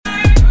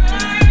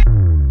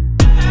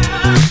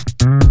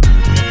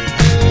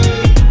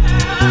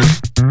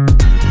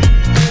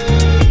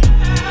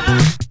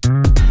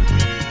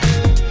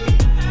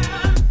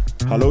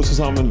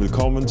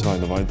willkommen zu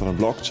einer weiteren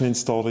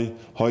Blockchain-Story.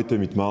 Heute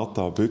mit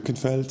Martha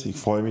Boeckenfeld. Ich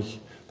freue mich,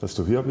 dass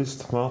du hier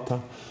bist, Martha.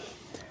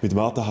 Mit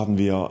Martha haben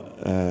wir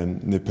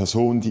eine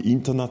Person, die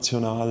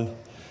international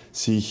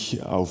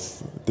sich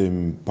auf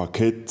dem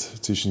Parkett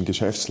zwischen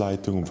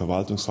Geschäftsleitung und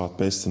Verwaltungsrat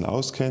besten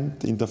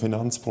auskennt in der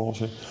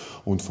Finanzbranche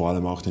und vor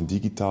allem auch den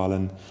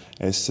digitalen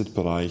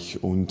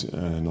Asset-Bereich und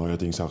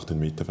neuerdings auch den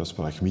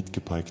Metaverse-Bereich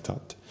mitgeprägt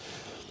hat.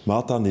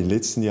 Martha hat in den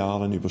letzten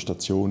Jahren über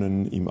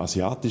Stationen im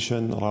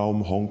asiatischen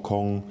Raum,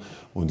 Hongkong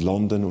und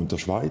London und der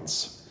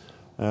Schweiz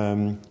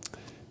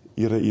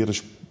ihre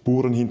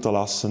Spuren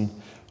hinterlassen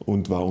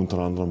und war unter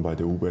anderem bei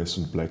der UBS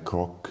und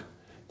BlackRock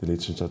die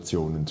letzten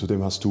Stationen.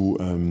 Zudem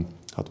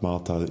hat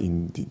Martha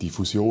die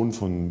Fusion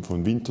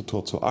von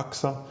Winterthur zur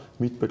AXA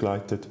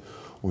mitbegleitet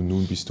und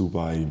nun bist du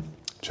bei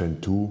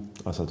Gen2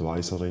 als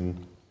Advisorin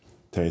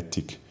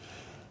tätig.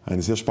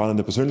 Eine sehr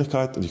spannende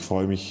Persönlichkeit und ich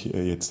freue mich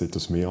jetzt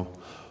etwas mehr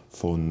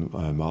von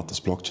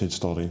Marthas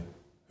Blockchain-Story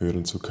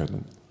hören zu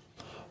können.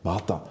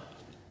 Martha,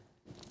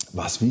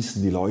 was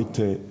wissen die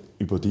Leute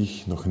über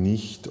dich noch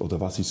nicht oder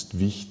was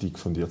ist wichtig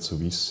von dir zu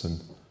wissen?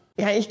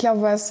 Ja, ich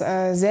glaube, was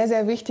sehr,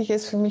 sehr wichtig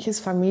ist für mich, ist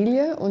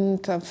Familie.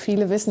 Und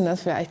viele wissen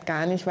das vielleicht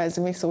gar nicht, weil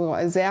sie mich so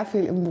sehr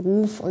viel im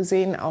Beruf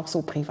sehen, auch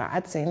so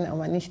privat sehen,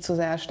 aber nicht so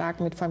sehr stark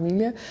mit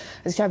Familie.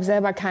 Also ich habe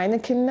selber keine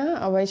Kinder,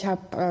 aber ich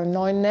habe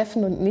 9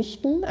 Neffen und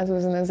Nichten. Also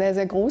wir sind eine sehr,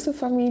 sehr große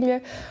Familie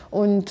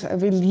und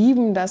wir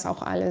lieben das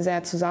auch alle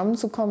sehr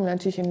zusammenzukommen.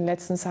 Natürlich in den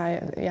letzten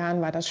 2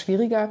 Jahren war das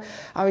schwieriger,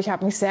 aber ich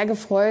habe mich sehr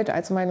gefreut,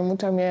 als meine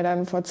Mutter mir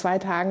dann vor 2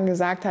 Tagen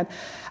gesagt hat,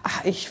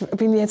 ach, ich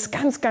bin jetzt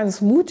ganz, ganz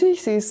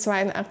mutig, sie ist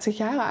 82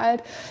 Jahre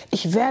alt,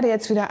 ich werde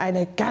jetzt wieder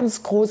eine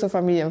ganz große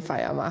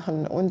Familienfeier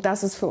machen. Und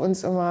das ist für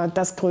uns immer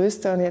das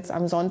Größte. Und jetzt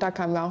am Sonntag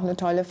haben wir auch eine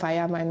tolle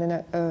Feier.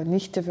 Meine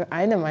Nichte,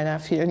 eine meiner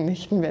vielen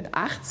Nichten, wird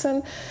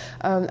 18.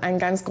 Ein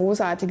ganz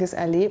großartiges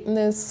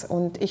Erlebnis.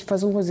 Und ich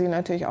versuche sie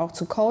natürlich auch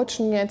zu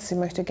coachen jetzt. Sie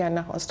möchte gerne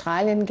nach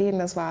Australien gehen.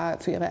 Das war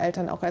für ihre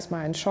Eltern auch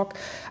erstmal ein Schock.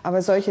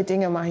 Aber solche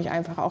Dinge mache ich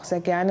einfach auch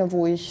sehr gerne,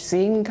 wo ich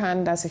sehen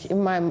kann, dass ich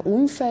in meinem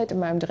Umfeld, in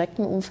meinem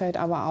direkten Umfeld,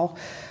 aber auch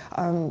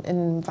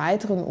im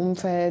weiteren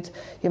Umfeld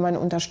jemanden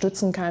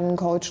unterstützen kann,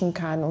 coachen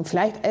kann und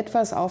vielleicht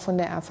etwas auch von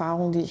der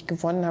Erfahrung, die ich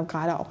gewonnen habe,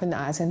 gerade auch in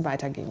Asien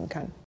weitergeben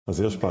kann.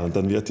 Sehr spannend.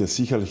 Dann wird dir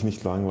sicherlich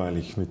nicht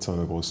langweilig mit so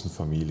einer großen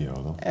Familie,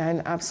 oder?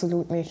 Nein,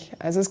 absolut nicht.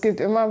 Also es gibt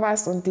immer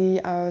was und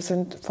die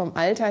sind vom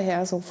Alter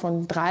her so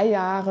von 3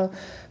 Jahre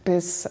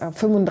bis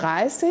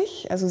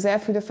 35, also sehr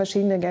viele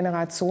verschiedene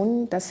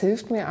Generationen. Das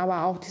hilft mir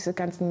aber auch, diese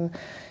ganzen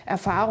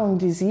Erfahrungen,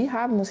 die Sie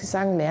haben, muss ich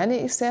sagen, lerne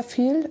ich sehr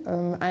viel.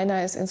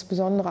 Einer ist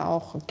insbesondere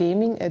auch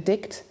Gaming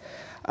Addict.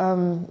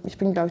 Ich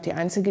bin, glaube ich, die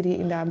Einzige, die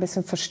ihn da ein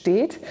bisschen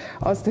versteht,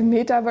 aus dem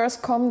Metaverse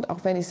kommt, auch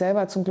wenn ich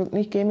selber zum Glück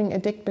nicht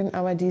Gaming-Addict bin,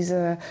 aber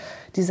diese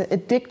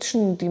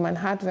Addiction, die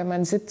man hat, wenn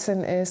man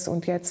 17 ist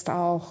und jetzt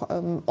auch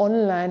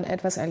online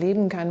etwas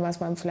erleben kann, was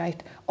man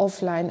vielleicht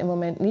offline im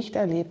Moment nicht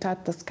erlebt hat,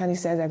 das kann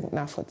ich sehr, sehr gut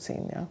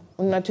nachvollziehen. Ja.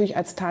 Und natürlich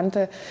als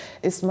Tante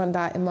ist man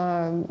da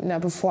immer in einer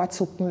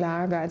bevorzugten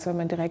Lage, als wenn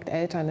man direkt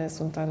Eltern ist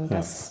und dann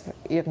das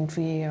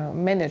irgendwie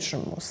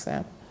managen muss.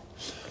 Ja.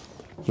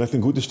 Vielleicht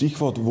ein gutes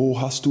Stichwort, wo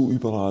hast du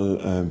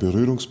überall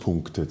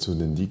Berührungspunkte zu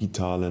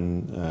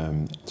digitalen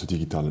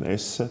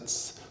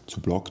Assets, zu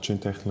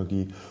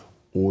Blockchain-Technologie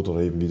oder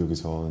eben, wie du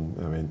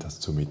erwähnt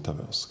hast, zu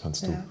Metaverse?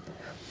 Kannst du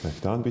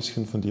vielleicht da ein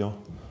bisschen von dir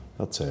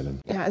erzählen?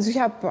 Ja, also ich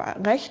habe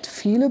recht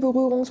viele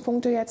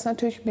Berührungspunkte jetzt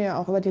natürlich mir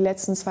auch über die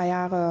letzten 2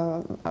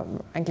 Jahre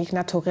eigentlich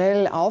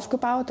naturell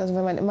aufgebaut. Also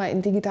wenn man immer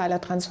in digitaler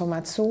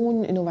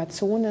Transformation,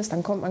 Innovation ist,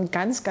 dann kommt man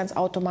ganz, ganz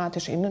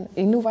automatisch in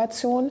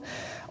Innovation.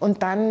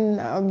 Und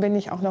dann bin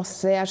ich auch noch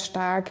sehr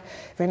stark,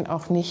 wenn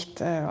auch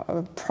nicht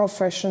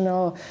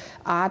Professional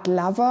Art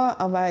Lover,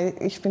 aber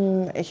ich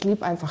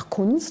liebe einfach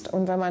Kunst.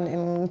 Und wenn man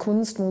in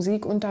Kunst,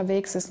 Musik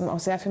unterwegs ist und auch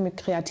sehr viel mit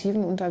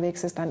Kreativen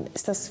unterwegs ist, dann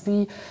ist das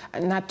wie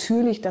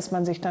natürlich, dass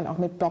man sich dann auch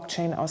mit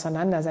Blockchain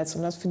auseinandersetzt.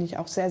 Und das finde ich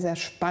auch sehr, sehr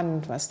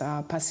spannend, was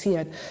da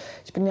passiert.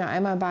 Ich bin ja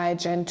einmal bei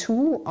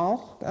Gen2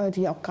 auch,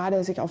 die auch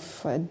gerade sich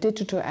auf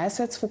Digital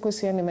Assets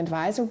fokussieren im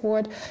Advisory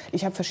Board.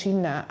 Ich habe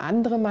verschiedene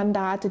andere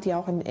Mandate, die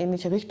auch in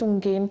ähnliche Richtungen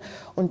gehen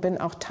und bin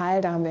auch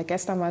Teil, da haben wir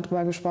gestern mal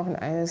drüber gesprochen,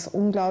 eines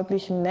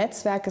unglaublichen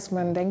Netzwerkes.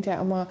 Man denkt ja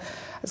immer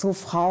so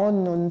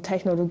Frauen und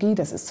Technologie,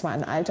 das ist zwar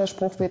ein alter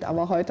Spruch, wird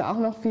aber heute auch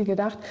noch viel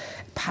gedacht,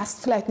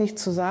 passt vielleicht nicht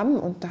zusammen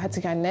und da hat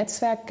sich ein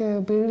Netzwerk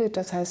gebildet,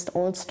 das heißt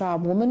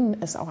All-Star Woman,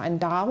 ist auch ein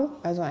DAO,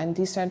 also ein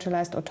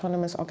Decentralized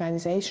Autonomous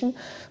Organization,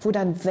 wo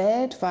dann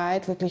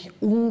weltweit wirklich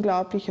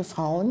unglaubliche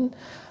Frauen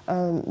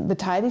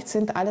beteiligt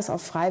sind, alles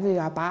auf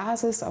freiwilliger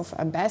Basis, auf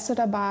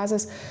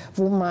Ambassador-Basis,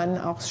 wo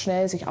man auch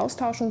schnell sich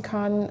austauschen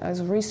kann,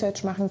 also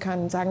Research machen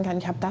kann, sagen kann,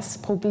 ich habe das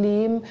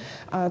Problem,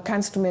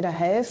 kannst du mir da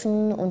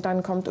helfen? Und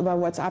dann kommt über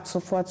WhatsApp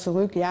sofort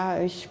zurück, ja,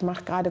 ich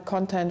mache gerade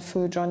Content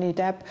für Johnny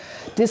Depp,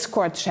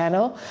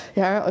 Discord-Channel,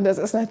 ja, und das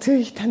ist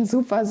natürlich dann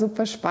super,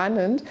 super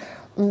spannend.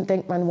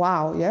 denkt man,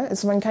 wow. Ja?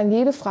 Also man kann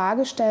jede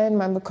Frage stellen,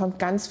 man bekommt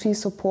ganz viel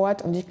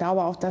Support und ich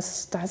glaube auch,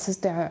 das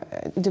ist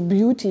die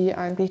Beauty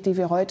eigentlich, die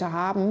wir heute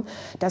haben,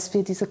 dass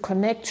wir diese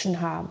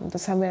Connection haben.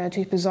 Das haben wir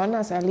natürlich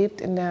besonders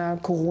erlebt in der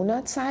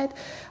Corona-Zeit.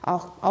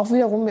 Auch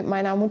wiederum mit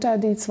meiner Mutter,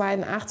 die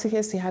 82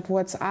 ist, die hat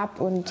WhatsApp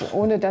und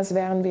ohne das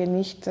wären wir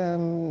nicht,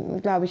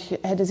 glaube ich,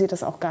 hätte sie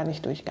das auch gar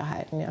nicht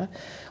durchgehalten. Ja?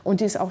 Und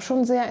die ist auch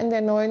schon sehr in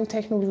der neuen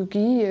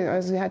Technologie.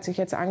 Also sie hat sich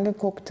jetzt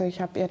angeguckt, ich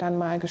habe ihr dann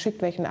mal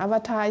geschickt, welchen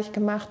Avatar ich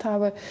gemacht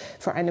habe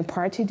für eine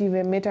Party, die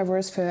wir im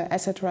Metaverse für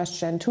Asset Trust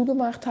Gen 2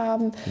 gemacht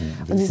haben.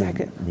 Und sie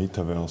sagte,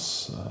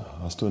 Metaverse,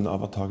 hast du einen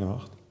Avatar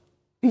gemacht?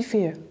 Wie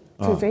viel?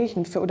 Für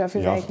welchen? Für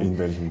welchen? In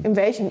welchem? In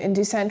welchem? In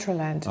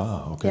Decentraland.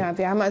 Okay. Ja,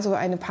 wir haben also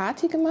eine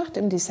Party gemacht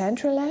im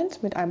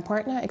Decentraland mit einem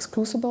Partner,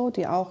 Exclusible,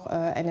 die auch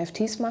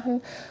NFTs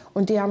machen.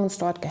 Und die haben uns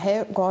dort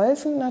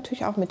geholfen,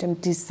 natürlich auch mit dem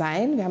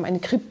Design. Wir haben eine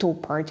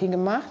Crypto-Party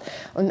gemacht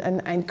und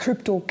ein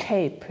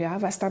Crypto-Cape,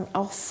 ja, was dann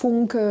auch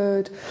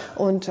funkelt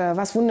und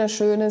was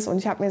Wunderschönes. Und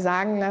ich habe mir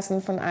sagen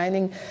lassen von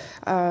einigen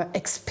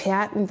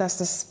Experten, dass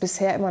das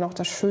bisher immer noch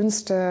das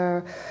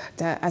Schönste,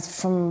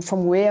 also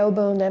vom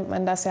Wearable nennt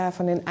man das ja,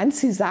 von den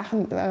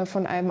Anziehsachen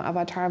von einem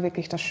Avatar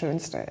wirklich das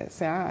Schönste ist.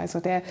 Ja?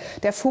 Also der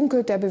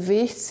funkelt, der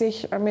bewegt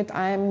sich mit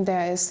einem,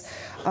 der ist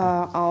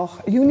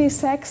auch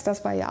Unisex,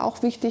 das war ja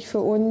auch wichtig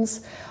für uns.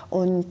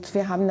 Und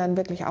wir haben dann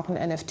wirklich auch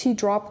einen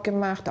NFT-Drop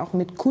gemacht, auch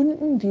mit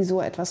Kunden, die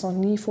so etwas noch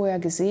nie vorher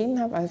gesehen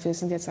haben. Also wir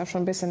sind jetzt auch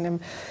schon ein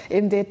bisschen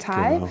im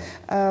Detail.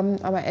 Genau.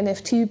 Aber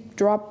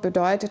NFT-Drop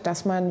bedeutet,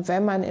 dass man,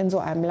 wenn man in so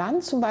einem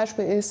Land zum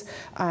Beispiel ist,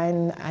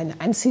 eine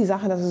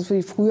Anziehsache, das ist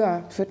wie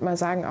früher, ich würde mal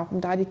sagen, auch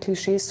um da die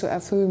Klischees zu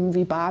erfüllen,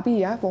 wie Barbie,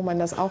 ja, wo man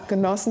das auch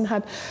genossen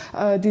hat,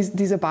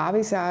 diese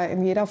Barbies ja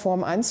in jeder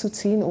Form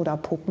anzuziehen, oder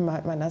Puppen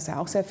hat man das ja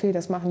auch sehr viel,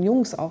 das machen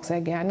Jungs auch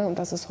sehr gerne und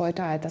das ist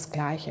heute halt das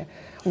Gleiche.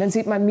 Und dann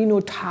sieht man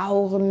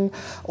Minotauren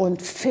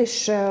und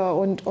Fische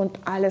und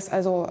alles,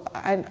 also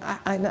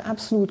eine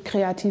absolut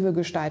kreative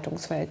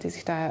Gestaltungswelt, die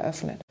sich da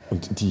eröffnet.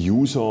 Und die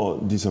User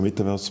dieser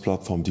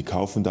Metaverse-Plattform, die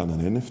kaufen dann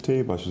ein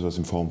NFT, beispielsweise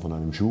in Form von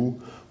einem Schuh,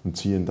 und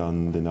ziehen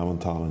dann den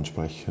Avatar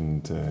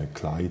entsprechend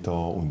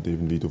Kleider und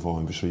eben, wie du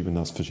vorhin beschrieben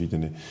hast,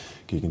 verschiedene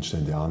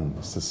Gegenstände an.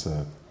 Ist das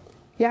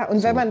ja, und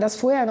so? Wenn man das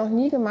vorher noch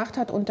nie gemacht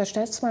hat,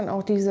 unterschätzt man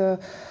auch diese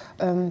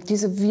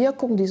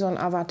Wirkung, die so ein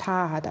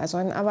Avatar hat. Also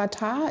ein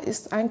Avatar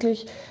ist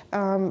eigentlich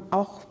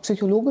auch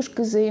psychologisch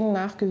gesehen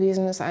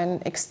nachgewiesen, ist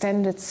ein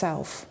Extended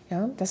Self.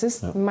 Ja? Das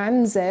ist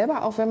man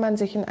selber, auch wenn man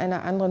sich in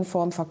einer anderen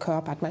Form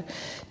verkörpert.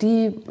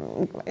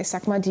 Ich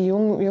sag mal, die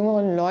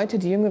jüngeren Leute,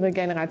 die jüngere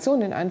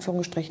Generation in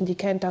Anführungsstrichen, die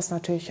kennt das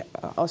natürlich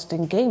aus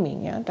dem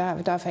Gaming. Ja?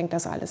 Da fängt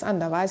das alles an.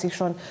 Da weiß ich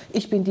schon,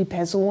 ich bin die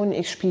Person,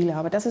 ich spiele.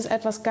 Aber das ist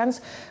etwas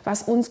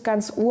was uns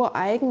ganz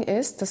ureigen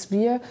ist, dass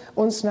wir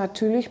uns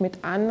natürlich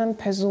mit anderen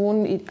Personen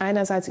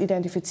einerseits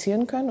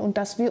identifizieren können und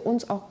dass wir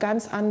uns auch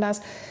ganz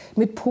anders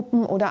mit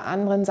Puppen oder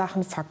anderen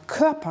Sachen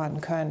verkörpern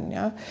können.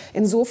 Ja?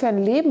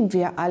 Insofern leben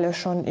wir alle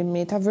schon im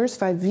Metaverse,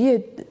 weil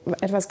wir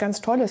etwas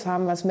ganz Tolles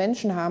haben, was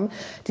Menschen haben,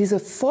 diese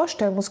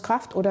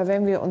Vorstellungskraft, oder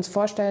wenn wir uns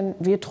vorstellen,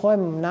 wir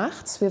träumen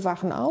nachts, wir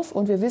wachen auf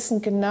und wir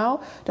wissen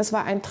genau, das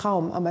war ein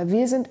Traum, aber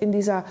wir sind in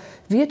dieser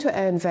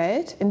virtuellen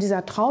Welt, in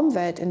dieser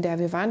Traumwelt, in der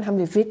wir waren, haben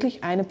wir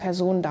wirklich eine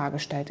Person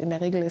dargestellt. In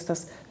der Regel ist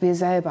das wir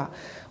selber.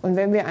 Und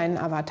wenn wir einen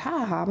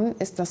Avatar haben,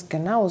 ist das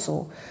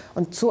genauso.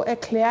 Und so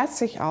erklärt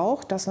sich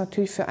auch, dass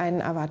natürlich für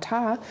einen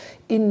Avatar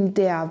in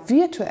der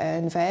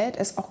virtuellen Welt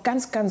es auch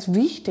ganz, ganz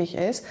wichtig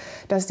ist,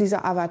 dass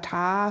dieser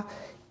Avatar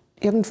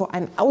irgendwo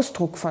ein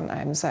Ausdruck von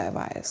einem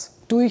selber ist.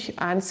 Durch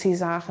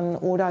Anziehsachen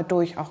oder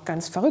durch auch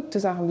ganz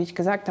verrückte Sachen, wie ich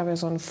gesagt habe,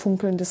 so ein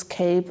funkelndes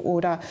Cape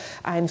oder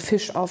ein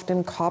Fisch auf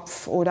den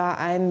Kopf oder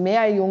ein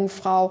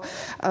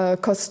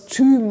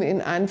Meerjungfrau-Kostüm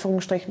in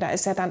Anführungsstrichen. Da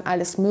ist ja dann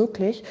alles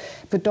möglich.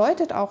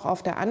 Bedeutet auch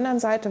auf der anderen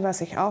Seite,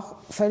 was ich auch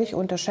völlig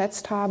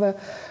unterschätzt habe,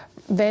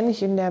 wenn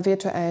ich in der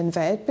virtuellen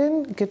Welt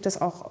bin, gibt es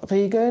auch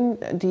Regeln,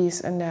 die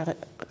es in der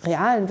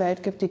realen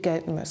Welt gibt, die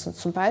gelten müssen.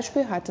 Zum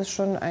Beispiel hat es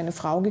schon eine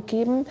Frau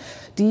gegeben,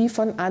 die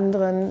von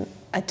anderen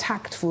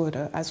attackt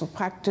wurde. Also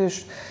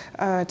praktisch,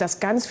 dass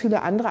ganz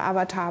viele andere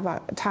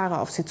Avatare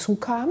auf sie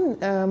zukamen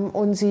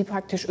und sie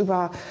praktisch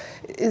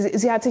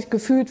sie hat sich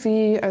gefühlt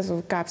wie,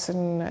 also gab es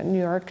in New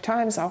York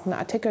Times auch einen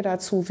Artikel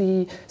dazu,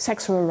 wie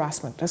Sexual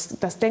Harassment.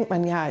 Das denkt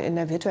man ja in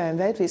der virtuellen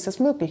Welt, wie ist das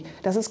möglich?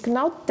 Das ist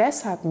genau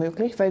deshalb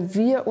möglich, weil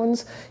wir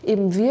uns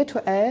eben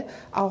virtuell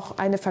auch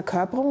eine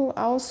Verkörperung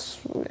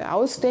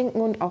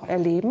ausdenken und auch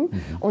erleben.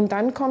 Und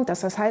dann kommt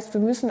das. Das heißt,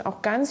 wir müssen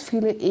auch ganz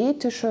viele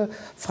ethische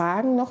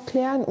Fragen noch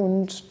klären,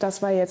 und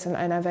das war jetzt in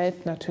einer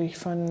Welt natürlich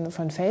von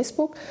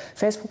Facebook.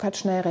 Facebook hat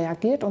schnell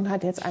reagiert und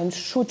hat jetzt ein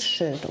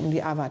Schutzschild um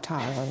die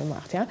Avatare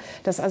gemacht. Ja?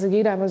 Dass also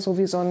jeder so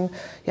wie so ein,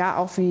 ja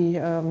auch wie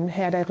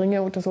Herr der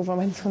Ringe oder so, wo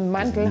man so einen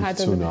Mantel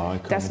hatte,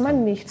 dass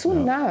man nicht zu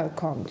nahe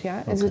kommt. Ja?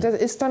 Also das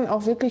ist dann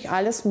auch wirklich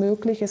alles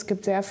möglich. Es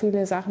gibt sehr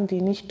viele Sachen,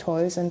 die nicht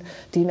toll sind,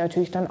 die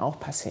natürlich dann auch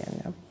passieren.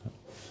 Ja?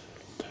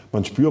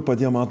 Man spürt bei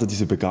dir, Martha,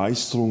 diese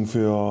Begeisterung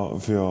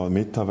für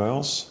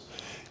Metaverse.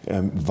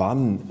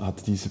 Wann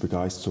hat diese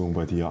Begeisterung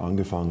bei dir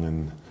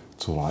angefangen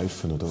zu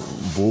reifen, oder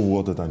wo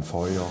wurde dein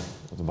Feuer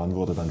Oder wann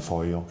wurde dein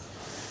Feuer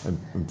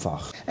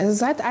entfacht? Also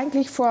es hat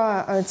eigentlich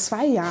vor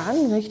 2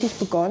 Jahren richtig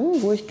begonnen,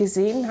 wo ich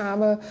gesehen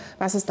habe,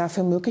 was es da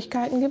für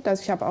Möglichkeiten gibt.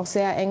 Also ich habe auch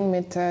sehr eng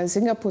mit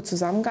Singapur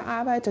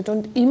zusammengearbeitet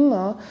und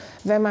immer,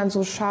 wenn man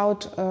so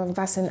schaut,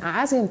 was in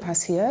Asien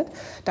passiert,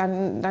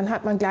 dann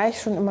hat man gleich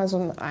schon immer so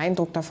einen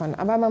Eindruck davon.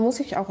 Aber man muss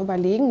sich auch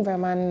überlegen,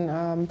 wenn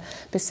man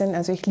bisschen,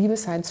 also ich liebe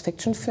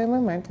Science-Fiction-Filme,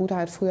 mein Bruder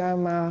hat früher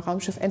mal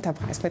Raumschiff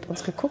Enterprise mit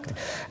uns geguckt,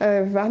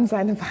 waren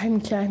seine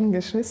beiden kleinen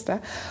Geschwister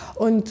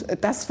und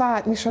das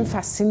hat mich schon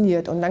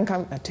fasziniert. Und dann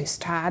kam natürlich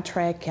Star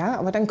Trek, ja,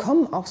 aber dann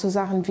kommen auch so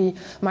Sachen wie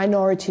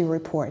Minority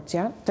Report,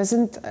 ja. Das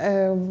sind,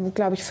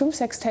 glaube ich, 5,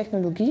 6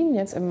 Technologien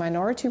jetzt im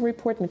Minority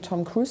Report mit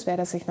Tom Cruise, wer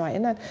das sich noch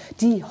erinnert,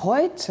 die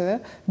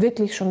heute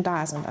wirklich schon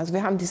da sind. Also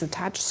wir haben diese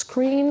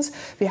Touchscreens,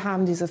 wir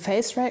haben diese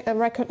Face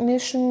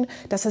Recognition,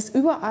 das ist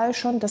überall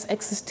schon, das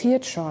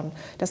existiert schon.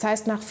 Das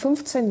heißt, nach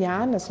 15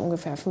 Jahren, das ist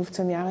ungefähr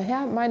 15 Jahre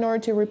her,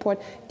 Minority Report,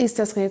 ist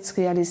das jetzt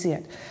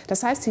realisiert.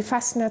 Das heißt, die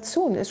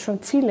Faszination ist schon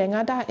viel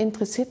länger da,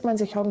 interessiert man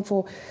sich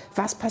irgendwo,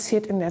 was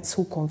passiert in der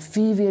Zukunft,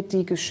 wie wird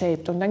die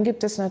geshaped. Und dann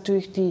gibt es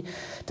natürlich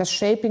das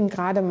Shaping,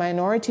 gerade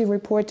Minority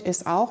Report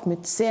ist auch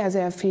mit sehr,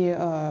 sehr viel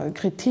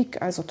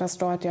Kritik, also dass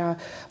dort ja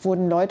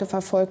wurden Leute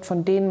verfolgt,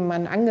 von denen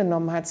man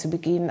angenommen hat, sie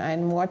begehen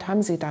einen Mord,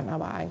 haben sie dann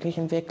aber eigentlich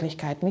in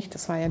Wirklichkeit nicht.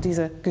 Das war ja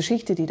diese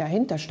Geschichte, die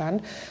dahinter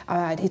stand.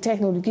 Aber die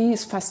Technologie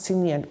ist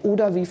faszinierend.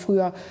 Oder wie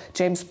früher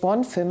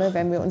James-Bond-Filme,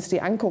 wenn wir uns die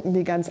angucken,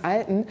 die ganz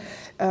alten,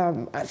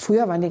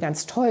 früher waren die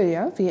ganz toll,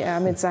 ja? Wie er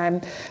mit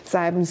seinem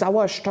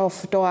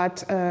Sauerstoff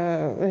dort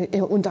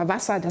unter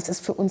Wasser, das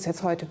ist für uns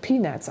jetzt heute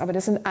Peanuts. Aber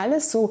das sind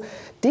alles so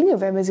Dinge,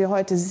 wenn wir sie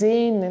heute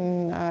sehen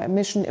in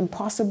Mission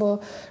Impossible.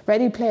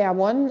 Ready Player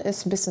One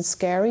ist ein bisschen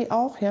scary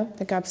auch. Ja?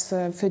 Da gab es,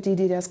 für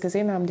die das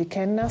gesehen haben, die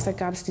kennen das, da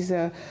gab es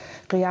diese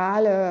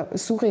reale,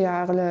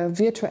 surreale,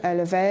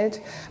 virtuelle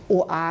Welt,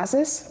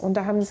 Oasis. Und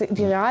da haben sie,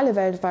 die reale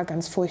Welt war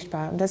ganz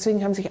furchtbar. Und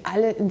deswegen haben sich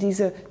alle in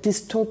diese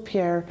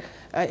Dystopia,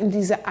 in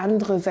diese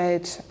andere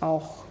Welt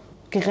auch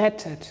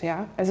gerettet.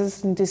 Ja? Also es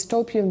ist ein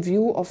Dystopian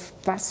View auf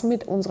was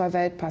mit unserer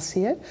Welt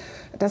passiert.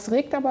 Das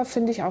regt aber,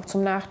 finde ich, auch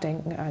zum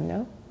Nachdenken an.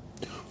 Ja?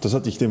 Das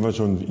hatte ich dem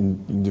schon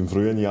in den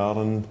frühen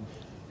Jahren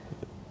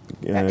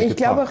ich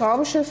glaube,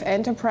 Raumschiff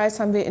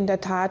Enterprise haben wir in der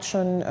Tat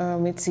schon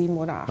mit 7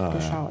 oder 8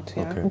 geschaut.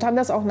 Ja? Okay. Und haben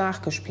das auch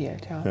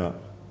nachgespielt. Ja? Ja.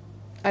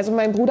 Also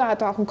mein Bruder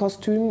hatte auch ein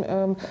Kostüm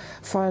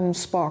von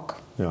Spock.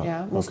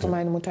 Ja, musste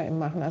meine Mutter eben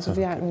machen. Also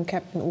wir hatten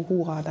Captain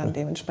Uhura dann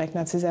dementsprechend,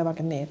 hat sie selber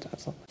genäht.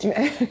 Also.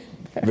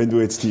 Wenn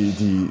du jetzt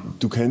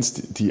du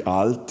kennst die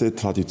alte,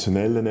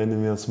 traditionelle,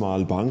 nennen wir es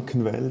mal,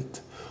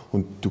 Bankenwelt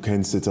und du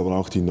kennst jetzt aber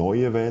auch die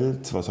neue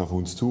Welt, was auf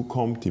uns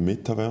zukommt, die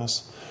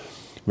Metaverse.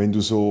 Wenn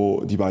du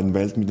so die beiden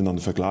Welten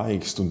miteinander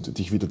vergleichst und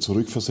dich wieder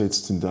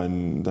zurückversetzt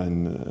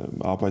in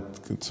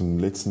zum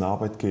letzten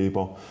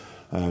Arbeitgeber,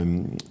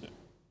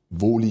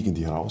 wo liegen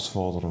die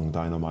Herausforderungen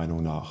deiner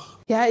Meinung nach?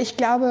 Ja, ich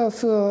glaube,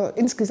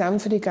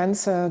 insgesamt für die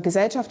ganze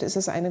Gesellschaft ist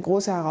es eine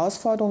große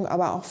Herausforderung,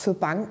 aber auch für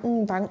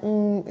Banken.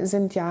 Banken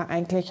sind ja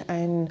eigentlich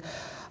eine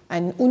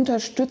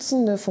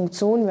unterstützende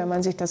Funktion, wenn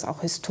man sich das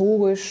auch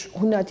historisch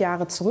 100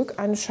 Jahre zurück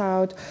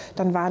anschaut,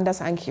 dann waren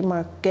das eigentlich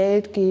immer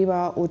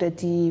Geldgeber oder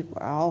die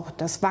auch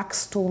das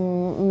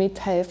Wachstum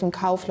mithelfen,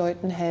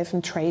 Kaufleuten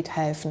helfen, Trade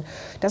helfen.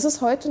 Das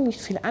ist heute nicht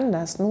viel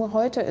anders, nur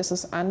heute ist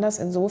es anders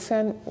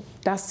insofern,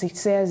 dass sich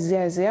sehr,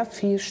 sehr, sehr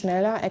viel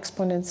schneller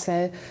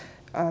exponentiell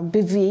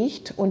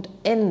bewegt und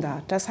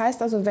ändert. Das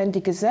heißt also, wenn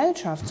die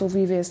Gesellschaft, so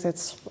wie wir es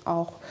jetzt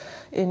auch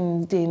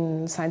in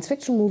den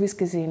Science-Fiction-Movies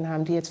gesehen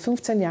haben, die jetzt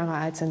 15 Jahre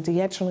alt sind, die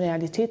jetzt schon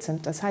Realität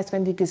sind. Das heißt,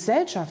 wenn die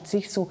Gesellschaft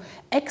sich so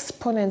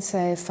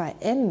exponentiell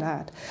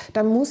verändert,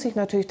 dann muss sich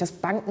natürlich das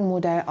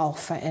Bankenmodell auch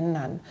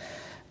verändern.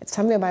 Jetzt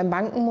haben wir beim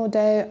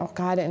Bankenmodell, auch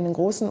gerade in den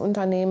großen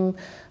Unternehmen,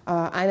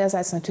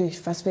 einerseits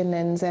natürlich, was wir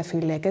nennen, sehr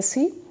viel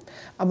Legacy,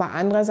 aber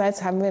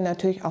andererseits haben wir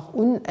natürlich auch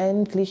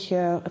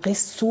unendliche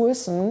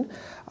Ressourcen.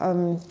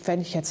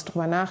 Wenn ich jetzt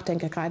drüber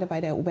nachdenke, gerade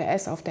bei der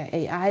UBS auf der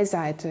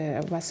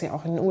AI-Seite, was sie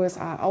auch in den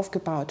USA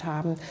aufgebaut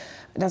haben,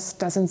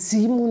 da sind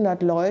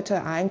 700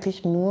 Leute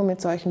eigentlich nur mit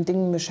solchen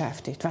Dingen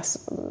beschäftigt,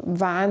 was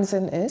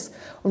Wahnsinn ist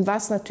und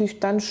was natürlich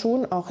dann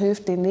schon auch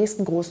hilft, den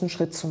nächsten großen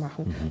Schritt zu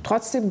machen.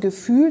 Trotzdem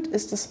gefühlt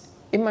ist es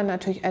immer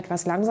natürlich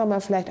etwas langsamer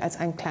vielleicht als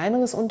ein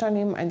kleineres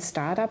Unternehmen, ein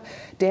Startup,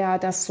 der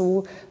das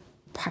so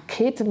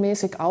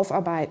paketemäßig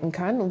aufarbeiten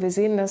kann. Und wir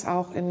sehen das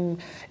auch im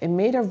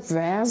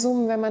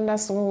Metaversum, wenn man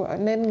das so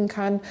nennen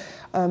kann,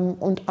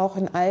 und auch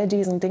in all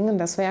diesen Dingen.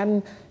 Das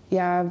werden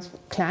ja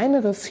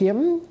kleinere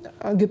Firmen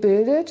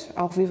gebildet,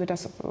 auch wie wir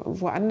das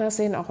woanders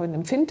sehen, auch in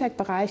dem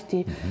Fintech-Bereich.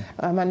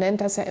 Man nennt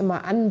das ja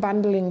immer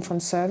Unbundling von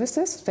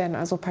Services. Es werden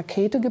also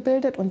Pakete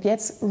gebildet und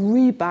jetzt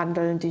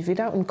rebundeln die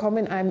wieder und kommen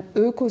in einem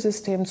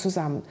Ökosystem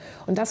zusammen.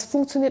 Und das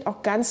funktioniert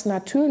auch ganz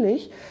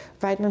natürlich,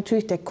 weil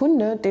natürlich der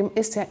Kunde, dem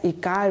ist ja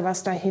egal,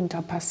 was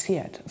dahinter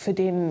passiert. Für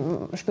den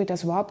spielt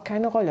das überhaupt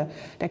keine Rolle.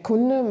 Der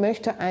Kunde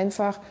möchte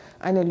einfach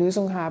eine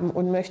Lösung haben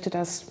und möchte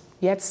das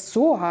jetzt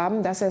so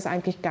haben, dass er es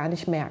eigentlich gar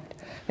nicht merkt.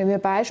 Wenn wir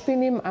Beispiel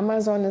nehmen,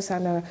 Amazon ist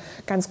eine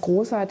ganz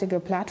großartige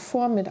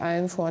Plattform mit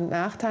allen Vor- und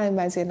Nachteilen,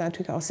 weil sie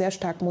natürlich auch sehr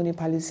stark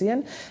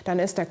monopolisieren. Dann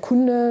ist der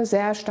Kunde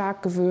sehr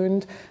stark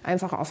gewöhnt,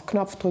 einfach auf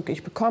Knopfdruck,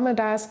 ich bekomme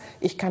das,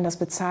 ich kann das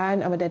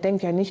bezahlen, aber der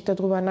denkt ja nicht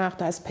darüber nach,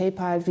 da ist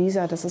PayPal,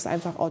 Visa, das ist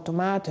einfach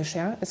automatisch.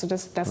 Ja? Also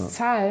das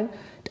Zahlen,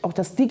 auch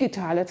das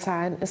digitale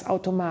Zahlen ist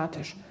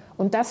automatisch.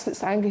 Und das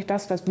ist eigentlich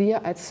das, was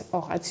wir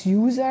auch als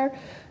User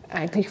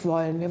eigentlich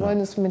wollen. Wir wollen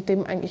uns mit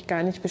dem eigentlich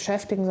gar nicht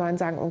beschäftigen, sondern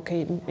sagen,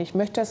 okay, ich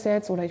möchte das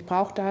jetzt oder ich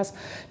brauche das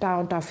da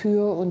und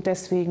dafür und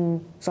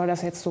deswegen soll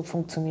das jetzt so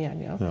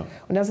funktionieren. Ja?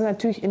 Und das ist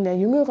natürlich in der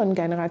jüngeren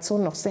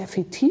Generation noch sehr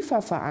viel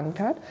tiefer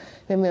verankert,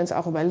 wenn wir uns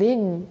auch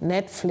überlegen,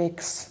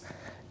 Netflix,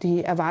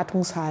 die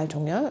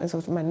Erwartungshaltung, ja?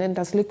 Also man nennt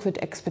das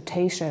Liquid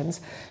Expectations.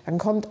 Dann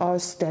kommt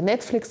aus der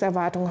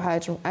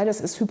Netflix-Erwartungshaltung,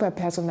 alles ist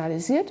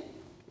hyperpersonalisiert.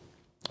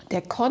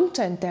 Der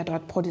Content, der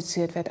dort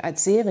produziert wird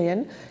als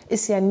Serien,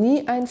 ist ja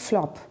nie ein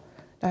Flop.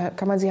 Da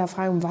kann man sich ja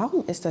fragen,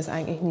 warum ist das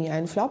eigentlich nie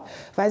ein Flop?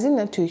 Weil sie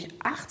natürlich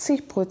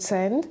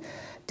 80%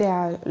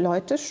 der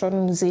Leute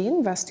schon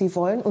sehen, was die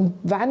wollen und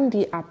wann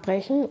die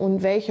abbrechen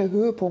und welche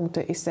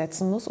Höhepunkte ich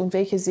setzen muss und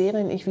welche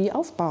Serien ich wie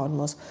aufbauen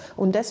muss.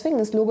 Und deswegen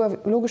ist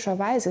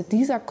logischerweise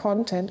dieser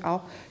Content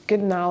auch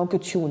genau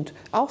getuned.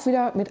 Auch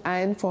wieder mit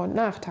allen Vor- und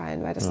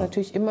Nachteilen, weil das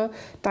natürlich immer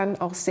dann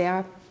auch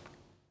sehr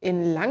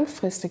in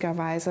langfristiger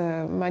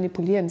Weise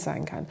manipulierend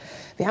sein kann.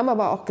 Wir haben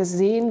aber auch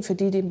gesehen, für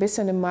die ein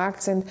bisschen im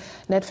Markt sind,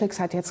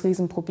 Netflix hat jetzt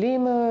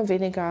Riesenprobleme,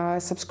 weniger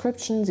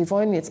Subscription. Sie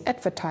wollen jetzt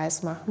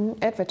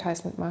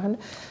Advertisement machen,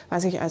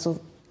 was ich also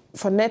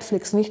von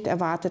Netflix nicht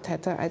erwartet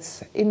hätte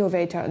als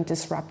Innovator und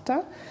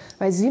Disruptor,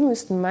 weil sie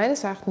müssten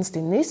meines Erachtens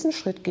den nächsten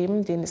Schritt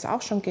geben, den es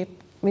auch schon gibt,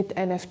 mit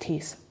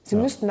NFTs. Sie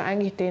müssten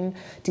eigentlich denen,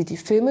 die die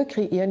Filme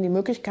kreieren, die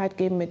Möglichkeit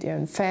geben, mit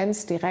ihren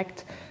Fans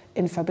direkt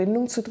in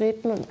Verbindung zu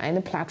treten und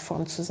eine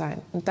Plattform zu sein.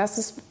 Und das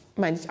ist,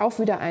 meine ich, auch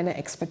wieder eine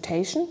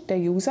Expectation der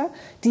User,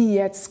 die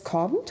jetzt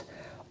kommt.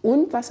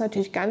 Und was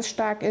natürlich ganz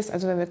stark ist,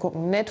 also wenn wir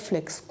gucken,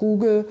 Netflix,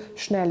 Google,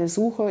 schnelle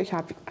Suche, ich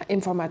habe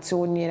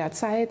Informationen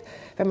jederzeit.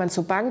 Wenn man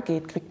zur Bank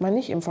geht, kriegt man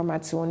nicht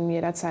Informationen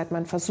jederzeit.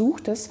 Man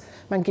versucht es,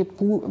 man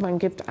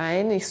gibt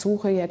ein, ich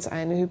suche jetzt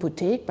eine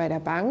Hypothek bei der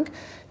Bank,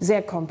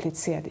 sehr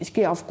kompliziert. Ich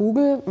gehe auf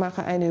Google,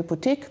 mache eine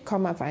Hypothek,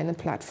 komme auf eine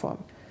Plattform.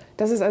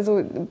 Das ist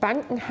also,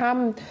 Banken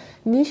haben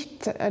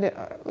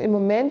im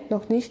Moment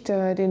noch nicht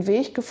den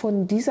Weg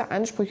gefunden, diese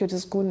Ansprüche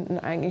des Kunden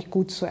eigentlich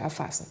gut zu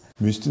erfassen.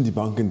 Müssten die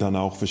Banken dann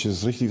auch, verstehe ich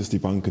das richtig, dass die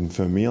Banken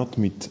vermehrt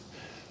mit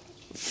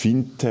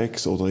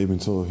Fintechs oder eben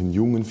solchen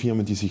jungen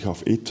Firmen, die sich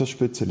auf etwas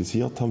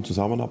spezialisiert haben,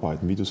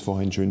 zusammenarbeiten? Wie du es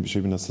vorhin schön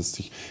beschrieben hast, dass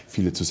sich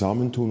viele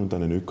zusammentun und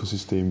dann ein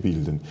Ökosystem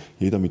bilden.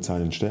 Jeder mit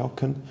seinen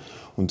Stärken.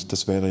 Und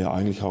das wäre ja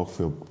eigentlich auch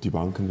für die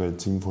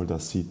Bankenwelt sinnvoll,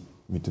 dass sie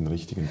mit den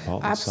richtigen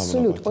Partnern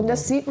zusammenarbeiten. Absolut. Und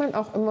das sieht man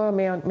auch immer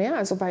mehr und mehr.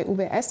 Also bei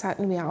UBS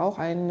hatten wir auch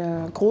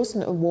einen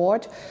großen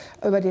Award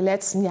über die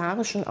letzten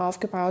Jahre schon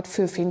aufgebaut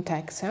für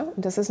Fintechs. Ja?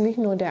 Und das ist nicht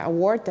nur der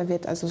Award, der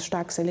wird also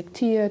stark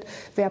selektiert,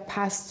 wer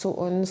passt zu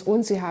uns.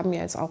 Und sie haben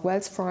jetzt auch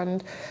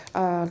Wealthfront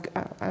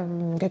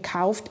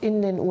gekauft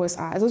in den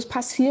USA. Also es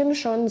passieren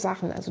schon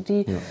Sachen. Also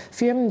die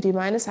Firmen, die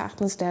meines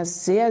Erachtens da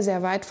sehr,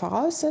 sehr weit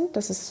voraus sind,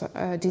 das ist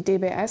die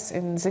DBS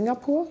in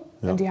Singapur.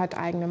 Ja. Die hat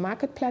eigene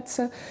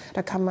Marktplätze.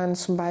 Da kann man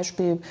zum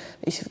Beispiel,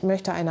 ich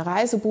möchte eine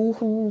Reise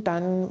buchen,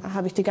 dann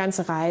habe ich die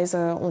ganze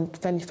Reise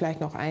und wenn ich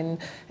vielleicht noch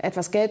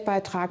etwas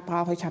Geldbeitrag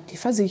brauche, ich habe die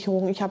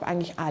Versicherung, ich habe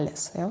eigentlich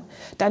alles. Ja.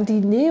 Dann die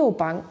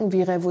Neobanken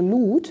wie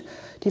Revolut,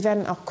 die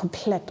werden auch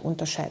komplett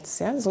unterschätzt.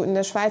 Ja. So in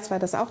der Schweiz war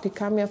das auch, die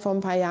kamen ja vor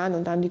ein paar Jahren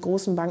und dann haben die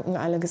großen Banken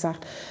alle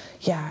gesagt,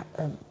 ja,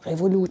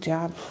 Revolut,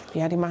 ja,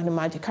 die machen eine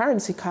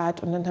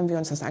Multi-Currency-Card und dann haben wir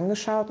uns das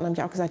angeschaut und haben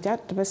ich auch gesagt, ja,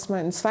 du bist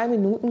mal in 2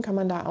 Minuten kann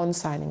man da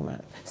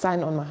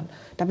Sign-on machen.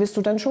 Da bist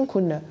du dann schon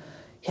Kunde.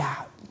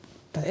 Ja,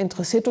 das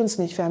interessiert uns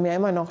nicht. Wir haben ja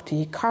immer noch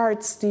die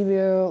Cards,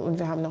 und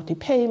wir haben noch die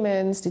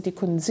Payments, die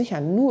Kunden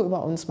sicher nur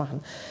über uns machen.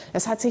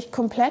 Das hat sich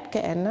komplett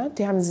geändert.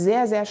 Die haben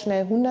sehr, sehr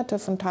schnell Hunderte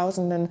von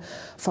Tausenden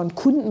von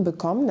Kunden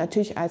bekommen,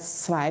 natürlich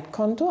als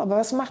Zweitkonto. Aber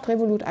was macht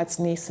Revolut als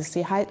nächstes?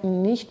 Sie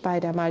halten nicht bei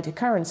der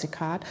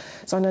Multi-Currency-Card,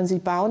 sondern sie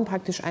bauen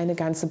praktisch eine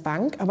ganze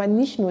Bank. Aber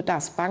nicht nur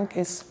das. Bank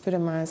ist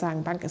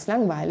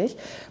langweilig.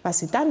 Was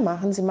sie dann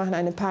machen, sie machen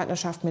eine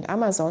Partnerschaft mit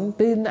Amazon,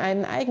 bilden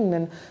einen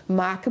eigenen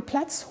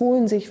Marktplatz,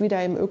 holen sich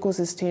wieder im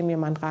Ökosystem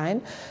jemand rein.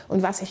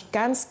 Und was ich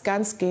ganz,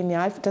 ganz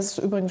genial, das ist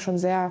übrigens schon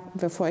sehr,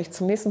 bevor ich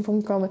zum nächsten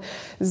Punkt komme,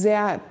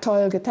 sehr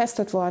toll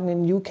getestet worden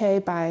in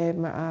UK bei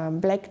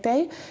Black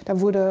Day. Da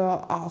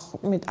wurde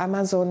auch mit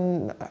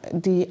Amazon,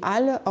 die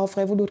alle auf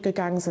Revolut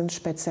gegangen sind,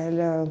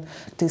 spezielle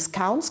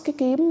Discounts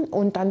gegeben.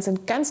 Und dann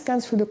sind ganz,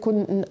 ganz viele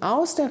Kunden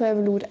aus der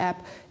Revolut-App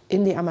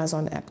in die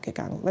Amazon-App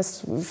gegangen,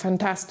 was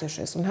fantastisch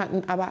ist und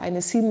hatten aber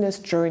eine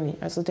seamless Journey.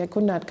 Also der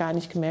Kunde hat gar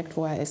nicht gemerkt,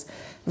 wo er ist.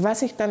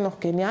 Was ich dann noch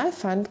genial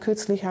fand,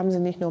 kürzlich haben sie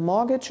nicht nur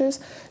Mortgages,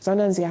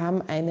 sondern sie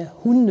haben eine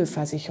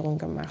Hundeversicherung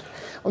gemacht.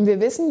 Und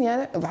wir wissen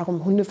ja,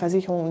 warum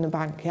Hundeversicherung und eine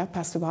Bank, ja,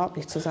 passt überhaupt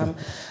nicht zusammen.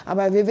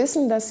 Aber wir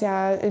wissen, dass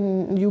ja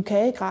in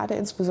UK gerade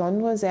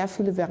insbesondere sehr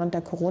viele während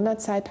der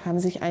Corona-Zeit haben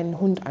sich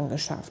einen Hund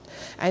angeschafft.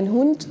 Ein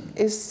Hund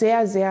ist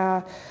sehr,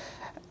 sehr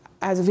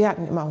Also wir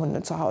hatten immer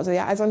Hunde zu Hause.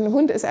 Ja? Also ein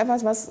Hund ist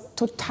etwas, was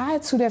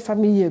total zu der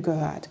Familie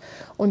gehört.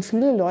 Und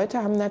viele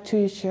Leute haben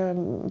natürlich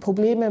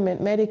Probleme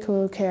mit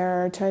Medical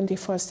Care,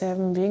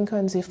 24/7. Wen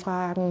können sie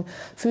fragen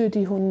für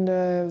die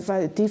Hunde,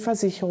 die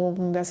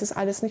Versicherungen. Das ist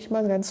alles nicht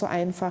mal ganz so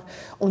einfach.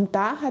 Und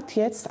da hat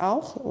jetzt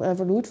auch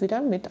Revolut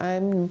wieder mit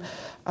einem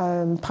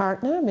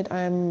Partner, mit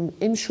einem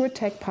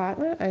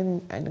InsurTech-Partner,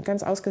 eine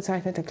ganz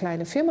ausgezeichnete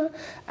kleine Firma,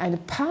 eine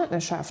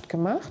Partnerschaft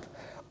gemacht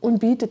und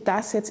bietet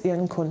das jetzt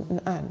ihren Kunden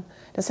an.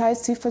 Das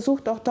heißt, sie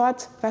versucht auch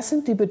dort, was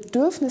sind die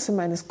Bedürfnisse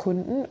meines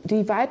Kunden,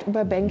 die weit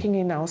über Banking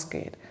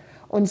hinausgeht.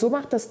 Und so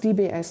macht das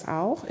DBS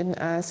auch in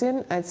Asien,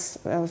 als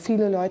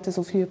viele Leute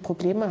so viele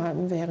Probleme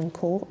hatten während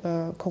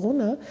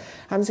Corona,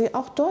 haben sie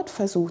auch dort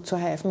versucht zu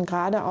helfen.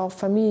 Gerade auch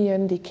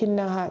Familien, die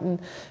Kinder hatten,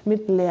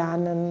 mit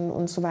Lernen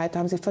und so weiter,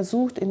 haben sie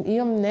versucht, in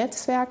ihrem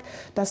Netzwerk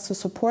das zu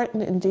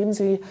supporten, indem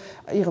sie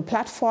ihre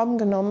Plattformen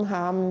genommen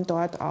haben,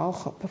 dort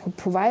auch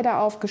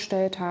Provider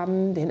aufgestellt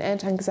haben, den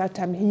Eltern gesagt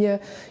haben, hier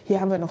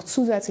haben wir noch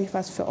zusätzlich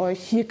was für euch,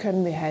 hier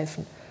können wir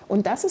helfen.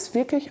 Und das ist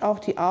wirklich auch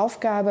die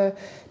Aufgabe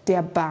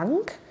der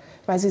Bank,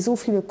 weil sie so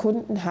viele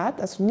Kunden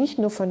hat, also nicht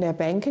nur von der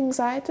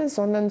Banking-Seite,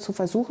 sondern zu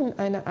versuchen,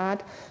 eine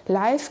Art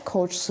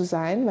Life-Coach zu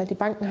sein, weil die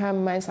Banken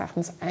haben meines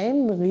Erachtens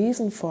einen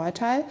riesen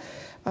Vorteil,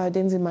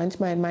 den sie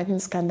manchmal in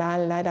manchen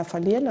Skandalen leider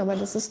verlieren, aber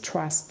das ist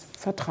Trust,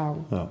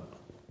 Vertrauen.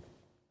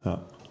 Ja.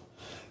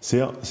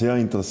 Sehr, sehr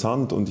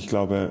interessant und ich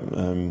glaube,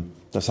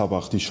 das ist aber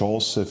auch die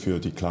Chance für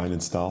die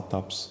kleinen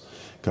Startups,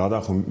 gerade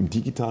auch im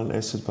digitalen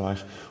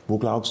Asset-Bereich. Wo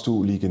glaubst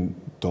du, liegen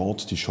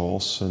dort die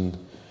Chancen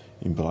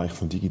im Bereich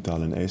von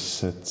digitalen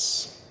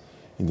Assets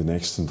in den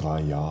nächsten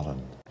 3 Jahren?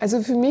 Also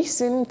für mich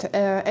sind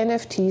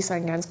NFTs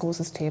ein ganz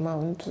großes Thema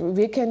und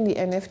wir kennen die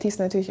NFTs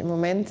natürlich im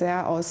Moment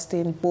sehr aus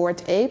den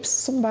Bored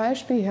Apes zum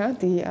Beispiel, ja,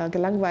 die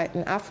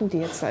gelangweilten Affen, die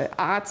jetzt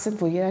Art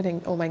sind, wo jeder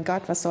denkt, oh mein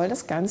Gott, was soll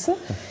das Ganze?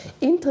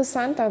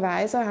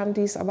 Interessanterweise haben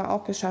die es aber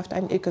auch geschafft,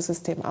 ein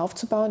Ökosystem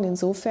aufzubauen,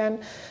 insofern,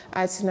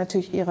 als sie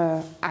natürlich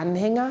ihre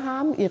Anhänger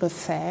haben, ihre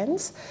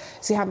Fans.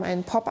 Sie haben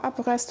ein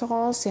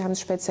Pop-up-Restaurant, sie haben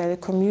spezielle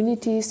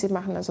Communities, sie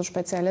machen also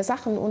spezielle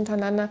Sachen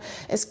untereinander.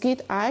 Es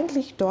geht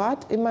eigentlich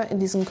dort immer in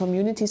diesen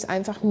Communities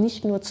einfach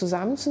nicht nur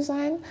zusammen zu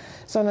sein,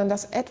 sondern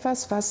das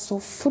etwas, was so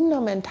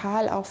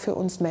fundamental auch für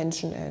uns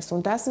Menschen ist.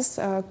 Und das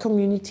ist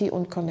Community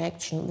und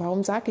Connection.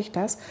 Warum sage ich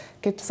das?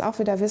 Gibt es auch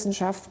wieder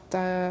Wissenschaft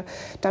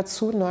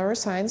dazu,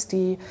 Neuroscience,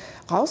 die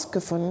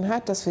herausgefunden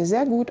hat, dass wir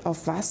sehr gut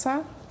auf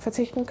Wasser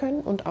verzichten können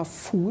und auf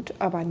Food,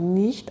 aber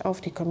nicht auf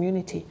die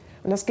Community.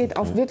 Und das geht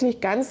auch wirklich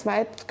ganz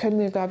weit, können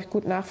wir, glaube ich,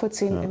 gut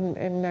nachvollziehen.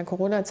 Ja. In der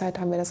Corona-Zeit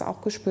haben wir das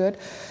auch gespürt,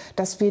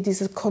 dass wir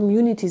diese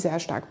Community sehr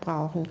stark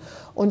brauchen.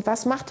 Und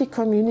was macht die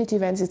Community,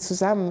 wenn sie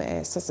zusammen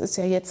ist? Das ist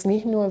ja jetzt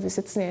nicht nur, wir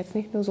sitzen ja jetzt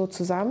nicht nur so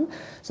zusammen,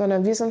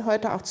 sondern wir sind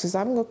heute auch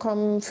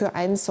zusammengekommen für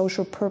einen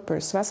Social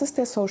Purpose. Was ist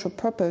der Social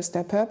Purpose?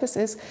 Der Purpose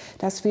ist,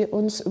 dass wir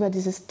uns über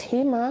dieses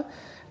Thema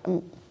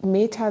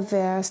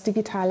Metaverse,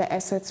 digitale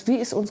Assets, wie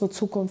ist unsere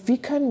Zukunft, wie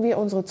können wir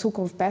unsere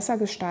Zukunft besser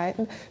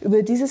gestalten,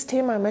 über dieses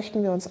Thema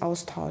möchten wir uns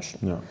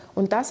austauschen. Ja.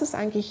 Und das ist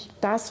eigentlich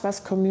das,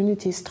 was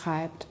Communities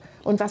treibt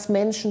und was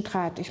Menschen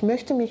treibt. Ich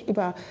möchte mich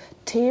über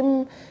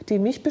Themen, die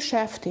mich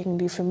beschäftigen,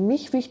 die für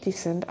mich wichtig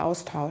sind,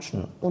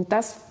 austauschen. Ja. Und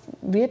das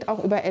wird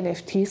auch über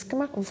NFTs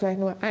gemacht. Und vielleicht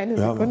nur eine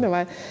Sekunde,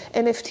 weil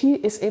NFT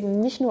ist eben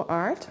nicht nur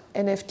Art,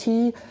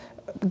 NFT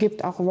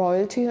gibt auch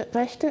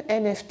Royalty-Rechte.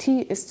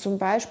 NFT ist zum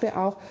Beispiel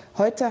auch,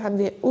 heute haben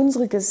wir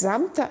unsere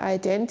gesamte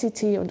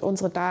Identity und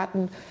unsere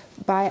Daten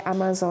bei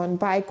Amazon,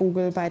 bei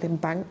Google, bei den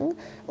Banken.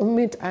 Und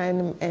mit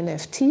einem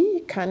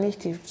NFT kann ich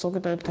die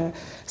sogenannte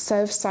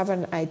Self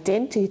Sovereign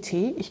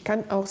Identity, ich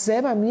kann auch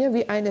selber mir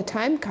wie eine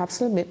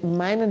Time-Kapsel mit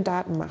meinen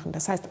Daten machen.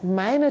 Das heißt,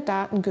 meine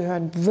Daten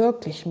gehören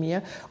wirklich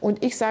mir.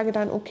 Und ich sage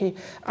dann, okay,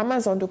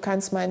 Amazon, du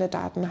kannst meine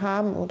Daten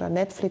haben oder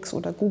Netflix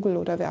oder Google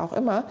oder wer auch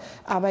immer,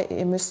 aber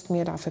ihr müsst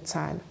mir dafür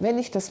zahlen, wenn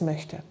ich das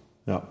möchte.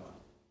 Ja.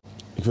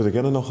 Ich würde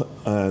gerne noch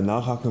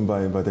nachhaken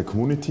bei der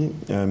Community.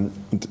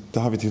 Und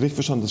da habe ich dich richtig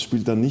verstanden, das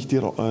spielt dann nicht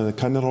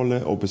keine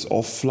Rolle, ob es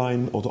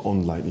offline oder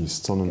online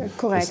ist, sondern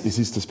es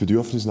ist das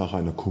Bedürfnis nach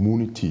einer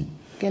Community,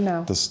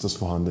 das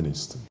vorhanden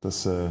ist.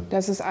 Das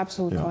ist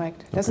absolut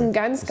korrekt. Das ist ein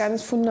ganz,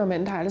 ganz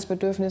fundamentales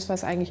Bedürfnis,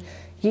 was eigentlich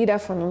jeder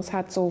von uns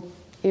hat, so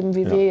eben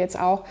wie wir jetzt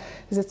auch.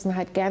 Wir sitzen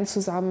halt gern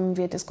zusammen,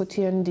 wir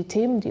diskutieren die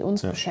Themen, die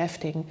uns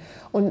beschäftigen.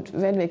 Und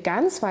wenn wir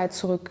ganz weit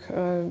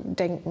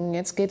zurückdenken,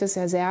 jetzt geht es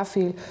ja sehr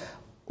viel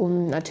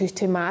um natürlich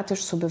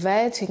thematisch zu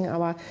bewältigen,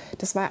 aber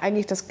das war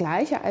eigentlich das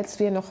Gleiche, als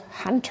wir noch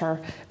Hunter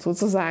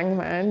sozusagen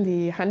waren,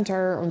 die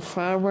Hunter und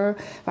Farmer,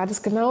 war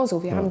das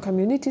genauso. Wir haben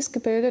Communities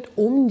gebildet,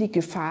 um die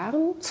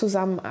Gefahren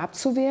zusammen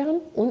abzuwehren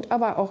und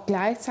aber auch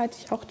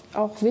gleichzeitig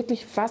auch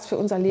wirklich, was für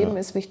unser Leben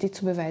ist, wichtig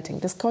zu bewältigen.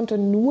 Das konnte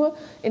nur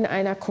in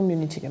einer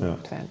Community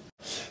gemacht werden.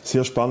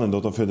 Sehr spannend,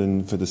 oder? Für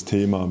das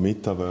Thema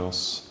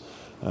Metaverse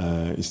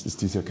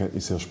ist diese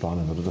Erkenntnis sehr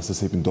spannend, oder? Dass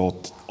es eben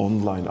dort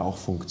online auch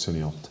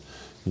funktioniert.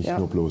 Nicht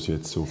nur bloß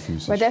jetzt so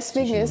physisch. Weil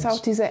deswegen ist auch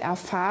diese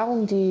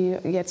Erfahrung, die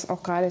jetzt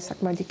auch gerade, ich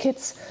sag mal, die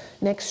Kids,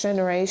 Next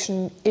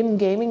Generation im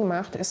Gaming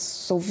macht,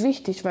 ist so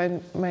wichtig, weil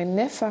mein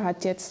Neffe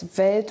hat jetzt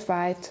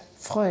weltweit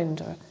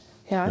Freunde.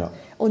 Ja?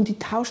 Und die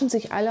tauschen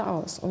sich alle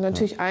aus. Und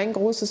natürlich ein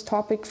großes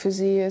Topic für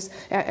sie ist,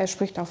 er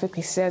spricht auch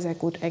wirklich sehr, sehr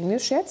gut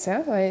Englisch jetzt,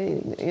 ja?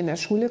 Weil in der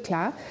Schule,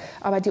 klar,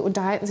 aber die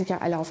unterhalten sich ja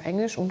alle auf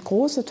Englisch. Und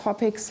große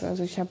Topics,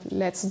 also ich habe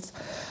letztens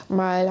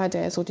mal, hatte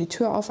er so die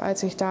Tür auf,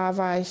 als ich da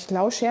war, ich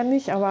lausche ja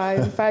nicht, aber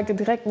ich war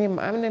direkt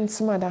nebenan im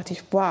Zimmer, dachte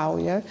ich, wow,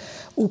 ja?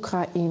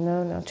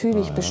 Ukraine,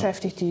 natürlich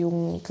beschäftigt die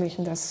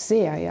Jugendlichen das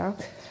sehr, ja.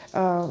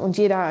 Und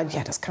jeder,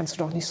 ja, das kannst du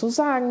doch nicht so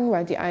sagen,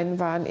 weil die einen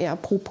waren eher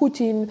pro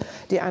Putin,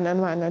 die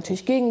anderen waren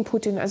natürlich gegen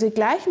Putin. Also die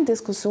gleichen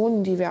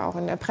Diskussionen, die wir auch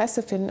in der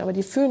Presse finden, aber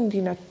die führen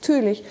die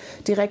natürlich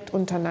direkt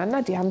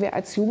untereinander. Die haben wir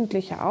als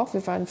Jugendliche auch.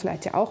 Wir waren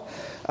vielleicht ja auch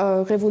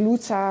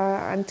Revoluzer,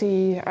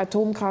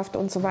 Anti-Atomkraft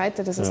und so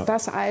weiter. Das ist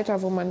das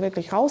Alter, wo man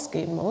wirklich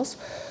rausgehen muss.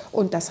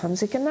 Und das haben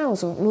sie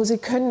genauso. Nur sie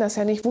können das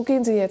ja nicht. Wo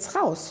gehen sie jetzt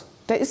raus?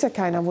 Da ist ja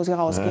keiner, wo sie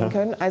rausgehen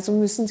können. Also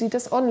müssen sie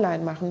das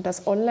online machen.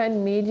 Das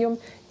Online-Medium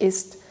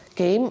ist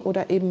Game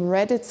oder eben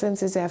Reddit sind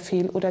sie sehr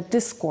viel oder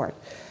Discord.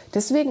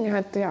 Deswegen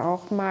hat ja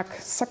auch Mark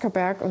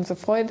Zuckerberg, unser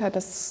Freund, hat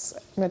das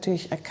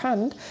natürlich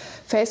erkannt.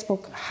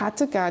 Facebook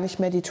hatte gar nicht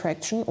mehr die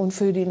Traction und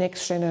für die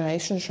Next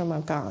Generation schon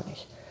mal gar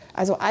nicht.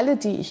 Also alle,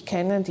 die ich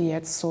kenne, die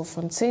jetzt so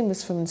von 10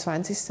 bis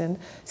 25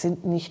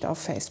 sind nicht auf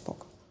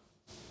Facebook.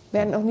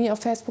 Werden auch nie auf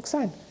Facebook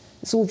sein.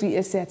 So wie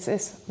es jetzt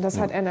ist. Und das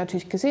hat er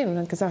natürlich gesehen und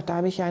hat gesagt, da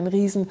habe ich ja einen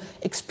riesen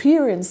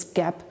Experience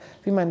Gap,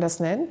 wie man das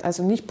nennt.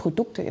 Also nicht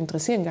Produkte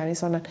interessieren gar nicht,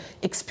 sondern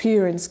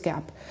Experience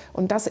Gap.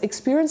 Und das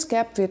Experience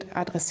Gap wird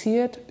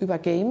adressiert über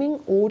Gaming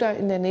oder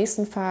in der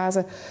nächsten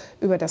Phase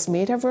über das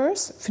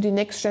Metaverse. Für die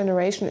Next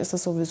Generation ist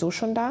das sowieso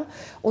schon da.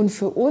 Und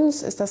für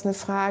uns ist das eine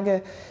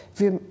Frage,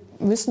 wir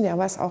müssen ja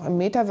was auch im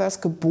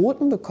Metaverse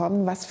geboten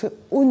bekommen, was für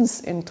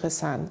uns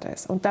interessant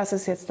ist. Und das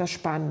ist jetzt das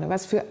Spannende,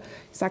 was für,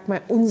 ich sag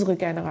mal, unsere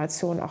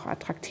Generation auch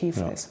attraktiv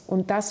ist.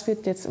 Und das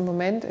wird jetzt im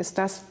Moment, ist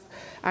das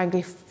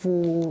eigentlich,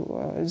 wo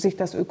sich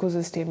das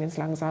Ökosystem jetzt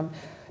langsam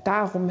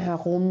darum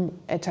herum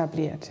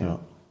etabliert. Ja.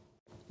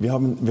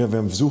 Wir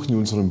versuchen in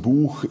unserem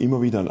Buch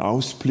immer wieder einen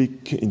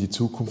Ausblick in die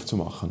Zukunft zu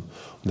machen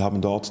und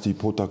haben dort die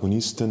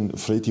Protagonisten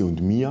Freddy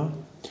und Mia,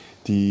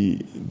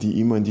 die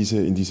immer in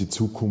dieser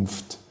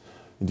Zukunft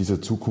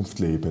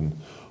leben.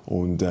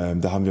 Und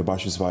da haben wir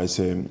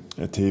beispielsweise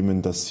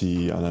Themen, dass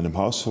sie an einem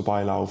Haus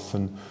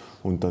vorbeilaufen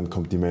und dann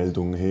kommt die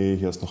Meldung, hey,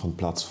 hier ist noch ein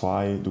Platz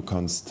frei, du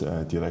kannst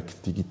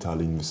direkt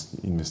digital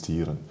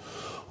investieren.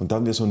 Und dann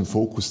haben wir so einen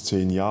Fokus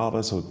 10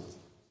 Jahre, so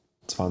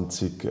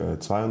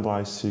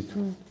 2032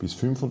 bis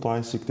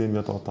 35, den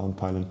wir dort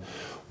anpeilen.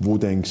 Wo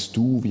denkst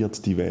du,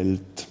 wird die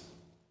Welt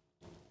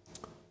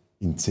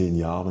in 10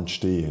 Jahren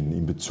stehen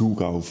in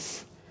Bezug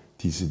auf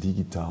diese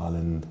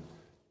digitalen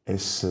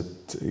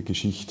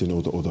Asset-Geschichten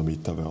oder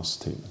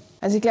Metaverse-Themen?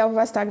 Also ich glaube,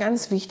 was da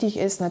ganz wichtig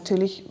ist,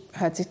 natürlich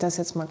hört sich das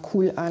jetzt mal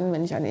cool an,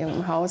 wenn ich an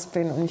irgendeinem Haus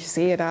bin und ich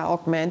sehe da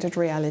Augmented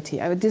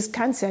Reality. Aber das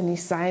kann es ja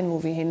nicht sein,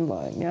 wo wir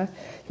hinwollen. Ja?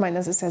 Ich meine,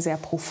 das ist ja sehr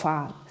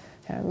profan.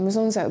 Ja, wir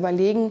müssen uns ja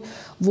überlegen,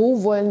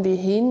 wo wollen wir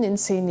hin in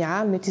 10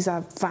 Jahren mit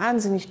dieser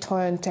wahnsinnig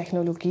tollen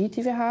Technologie,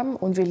 die wir haben.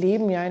 Und wir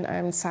leben ja in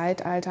einem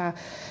Zeitalter,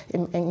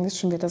 im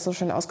Englischen wird das so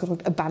schön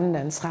ausgedrückt,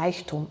 Abundance,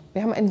 Reichtum.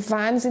 Wir haben einen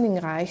wahnsinnigen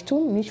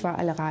Reichtum, nicht weil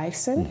alle reich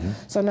sind,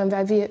 sondern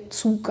weil wir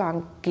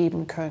Zugang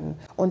geben können.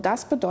 Und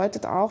das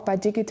bedeutet auch bei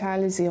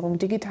Digitalisierung,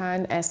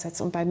 digitalen Assets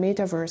und bei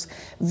Metaverse,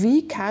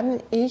 wie kann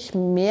ich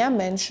mehr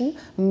Menschen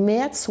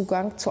mehr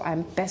Zugang zu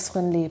einem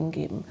besseren Leben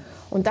geben?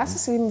 Und das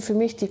ist eben für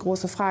mich die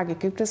große Frage.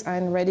 Gibt es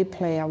einen Ready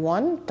Player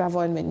One? Da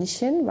wollen wir nicht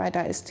hin, weil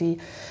da ist die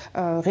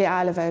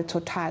reale Welt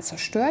total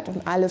zerstört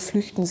und alle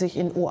flüchten sich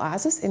in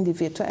Oasis, in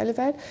die virtuelle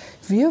Welt.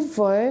 Wir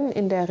wollen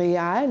in der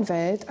realen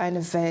Welt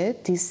eine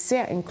Welt, die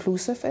sehr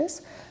inclusive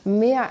ist,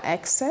 mehr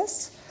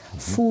Access,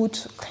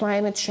 Food,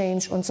 Climate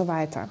Change und so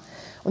weiter.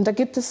 Und da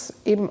gibt es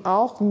eben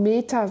auch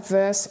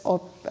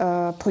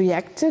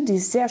Metaverse-Projekte, die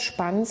sehr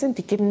spannend sind,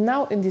 die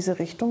genau in diese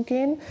Richtung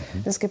gehen.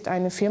 Es gibt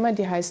eine Firma,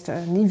 die heißt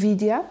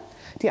Nvidia.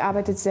 Die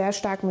arbeitet sehr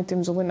stark mit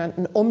dem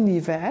sogenannten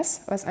Omniverse,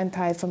 was ein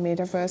Teil vom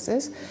Metaverse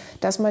ist,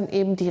 dass man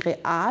eben die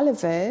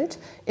reale Welt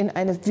in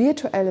eine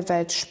virtuelle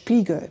Welt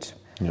spiegelt.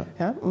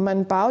 Ja, und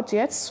man baut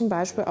jetzt zum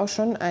Beispiel auch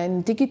schon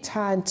einen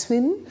digitalen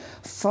Twin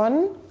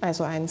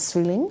also einen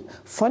Zwilling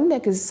von der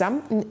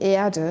gesamten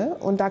Erde.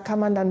 Und da kann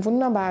man dann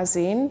wunderbar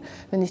sehen,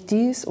 wenn ich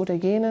dies oder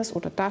jenes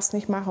oder das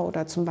nicht mache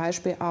oder zum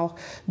Beispiel auch,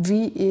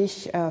 wie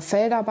ich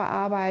Felder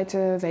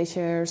bearbeite,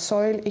 welche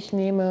Soil ich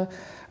nehme.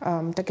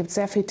 Da gibt es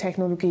sehr viel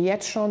Technologie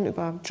jetzt schon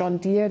über John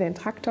Deere, den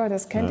Traktor.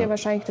 Das kennt ihr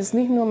wahrscheinlich. Das ist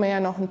nicht nur mehr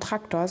noch ein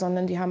Traktor,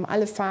 sondern die haben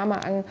alle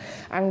Farmer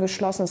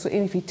angeschlossen, so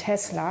ähnlich wie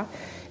Tesla.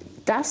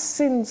 das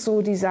sind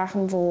so die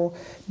Sachen, wo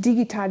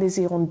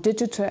Digitalisierung,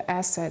 Digital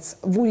Assets,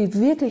 wo die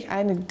wirklich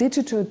eine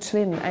Digital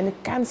Twin, eine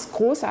ganz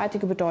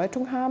großartige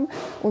Bedeutung haben.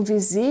 Und wir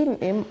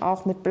sehen eben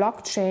auch mit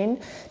Blockchain,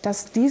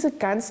 dass diese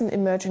ganzen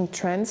Emerging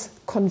Trends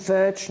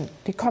convergen.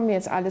 Die kommen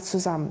jetzt alle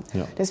zusammen.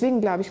 Ja.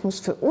 Deswegen glaube ich, muss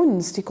für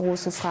uns die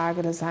große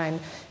Frage sein,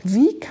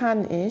 wie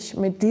kann ich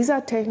mit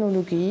dieser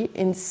Technologie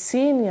in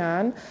 10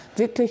 Jahren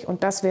wirklich,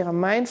 und das wäre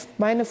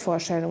meine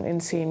Vorstellung in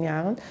 10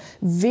 Jahren,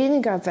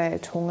 weniger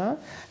Welthunger,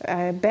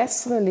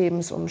 bessere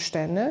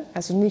Lebensumstände,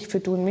 also nicht für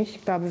du und mich,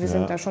 ich glaube, wir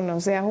sind da schon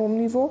auf sehr hohem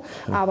Niveau,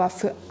 aber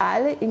für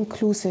alle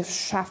inklusiv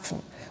schaffen.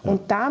 Ja.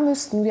 Und da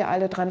müssten wir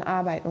alle dran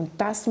arbeiten und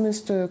das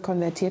müsste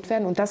konvertiert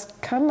werden und das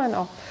kann man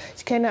auch,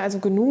 ich kenne also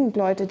genügend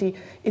Leute, die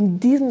in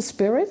diesem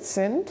Spirit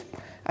sind,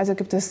 also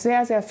gibt es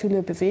sehr, sehr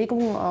viele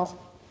Bewegungen, auch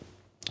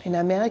in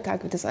Amerika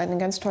gibt es eine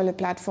ganz tolle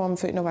Plattform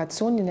für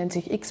Innovation, die nennt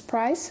sich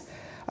X-Prize.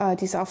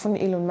 Die ist auch von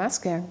Elon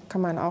Musk, ja, kann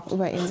man auch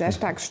über ihn sehr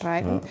stark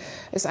streiten.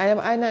 Ist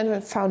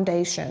eine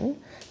Foundation,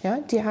 ja,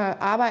 die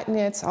arbeiten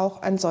jetzt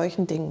auch an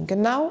solchen Dingen,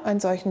 genau an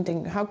solchen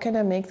Dingen. How can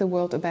I make the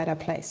world a better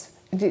place?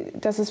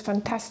 Das ist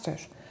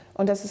fantastisch.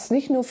 Und das ist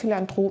nicht nur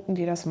Philanthropen,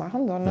 die das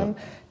machen, sondern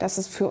das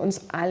ist für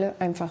uns alle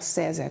einfach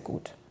sehr, sehr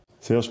gut.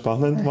 Sehr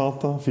spannend,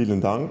 Martha.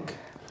 Vielen Dank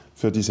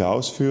für diese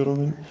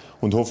Ausführungen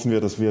und hoffen wir,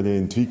 dass wir die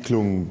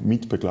Entwicklung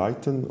mit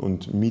begleiten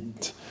und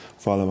mit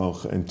vor allem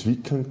auch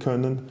entwickeln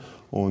können.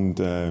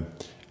 Und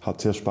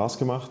hat sehr Spaß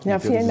gemacht,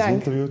 mit dir dieses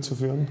Interview zu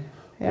führen.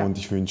 Ja. Und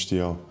ich wünsche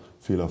dir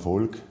viel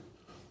Erfolg.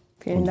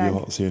 Vielen Dank.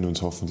 Wir sehen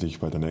uns hoffentlich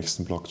bei der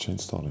nächsten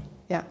Blockchain-Story.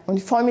 Ja, und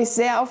ich freue mich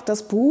sehr auf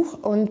das Buch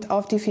und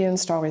auf die vielen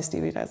Stories,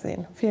 die wir da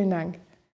sehen. Vielen Dank.